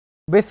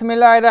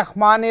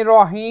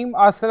Bismillahirrahmanirrahim.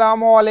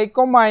 Assalamu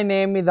alaikum. My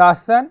name is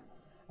Hassan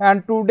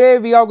and today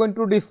we are going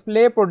to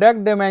display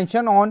product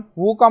dimension on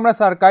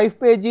WooCommerce archive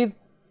pages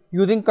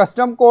using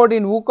custom code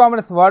in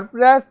WooCommerce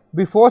WordPress.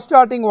 Before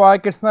starting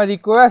work, it's my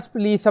request,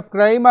 please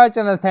subscribe my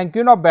channel. Thank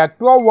you. Now back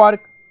to our work.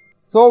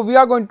 So we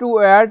are going to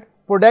add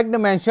product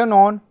dimension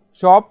on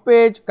shop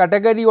page,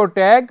 category or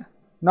tag.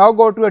 Now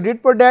go to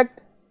edit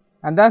product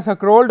and then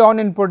scroll down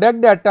in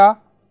product data,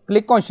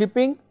 click on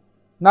shipping.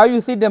 Now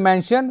you see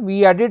dimension,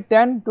 we added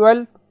 10,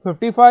 12,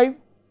 55.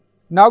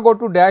 Now go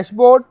to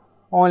dashboard,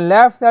 on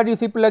left side you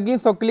see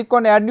plugin, so click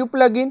on add new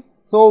plugin.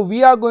 So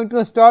we are going to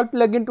install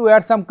plugin to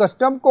add some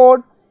custom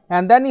code,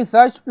 and then in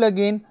search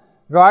plugin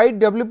write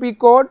WP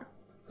code.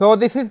 So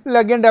this is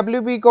plugin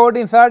WP code,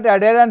 insert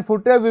header and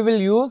footer we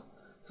will use.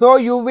 So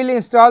you will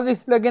install this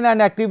plugin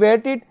and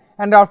activate it,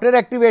 and after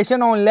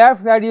activation on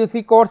left side you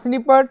see code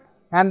snippet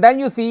and then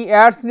you see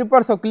add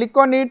snippet, so click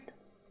on it.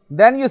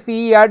 Then you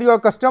see add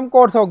your custom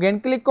code, so again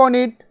click on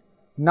it.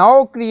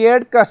 Now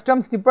create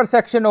custom snippet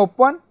section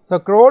open, so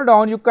scroll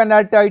down, you can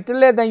add title,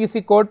 then you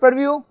see code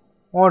preview.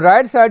 On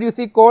right side you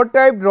see code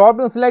type, drop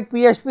down select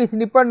PHP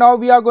snippet. Now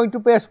we are going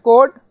to paste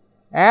code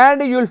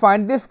and you will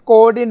find this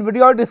code in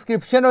video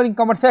description or in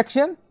comment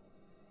section.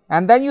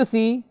 And then you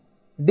see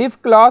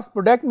div class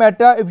product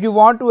meta, if you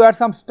want to add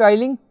some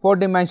styling for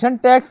dimension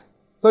text,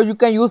 so you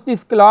can use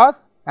this class.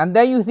 And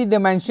then you see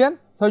dimension,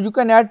 so you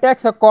can add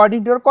text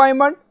according to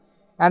requirement.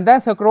 And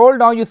then scroll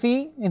down, you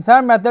see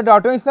insert method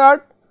auto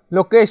insert,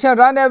 location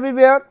run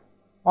everywhere.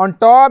 On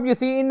top you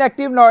see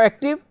inactive, now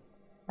active,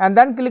 and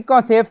then click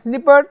on save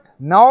snippet.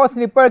 Now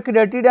snippet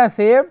created and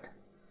saved.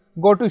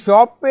 Go to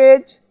shop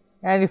page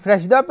and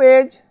refresh the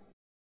page.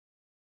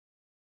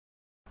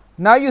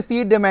 Now you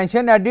see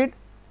dimension added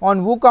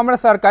on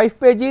WooCommerce archive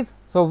pages.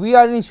 So we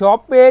are in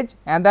shop page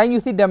and then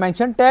you see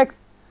dimension text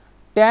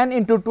 10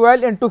 into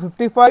 12 into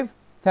 55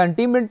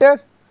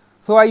 centimeter.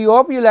 So I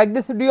hope you like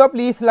this video.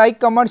 Please like,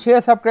 comment,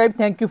 share, subscribe.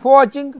 Thank you for watching.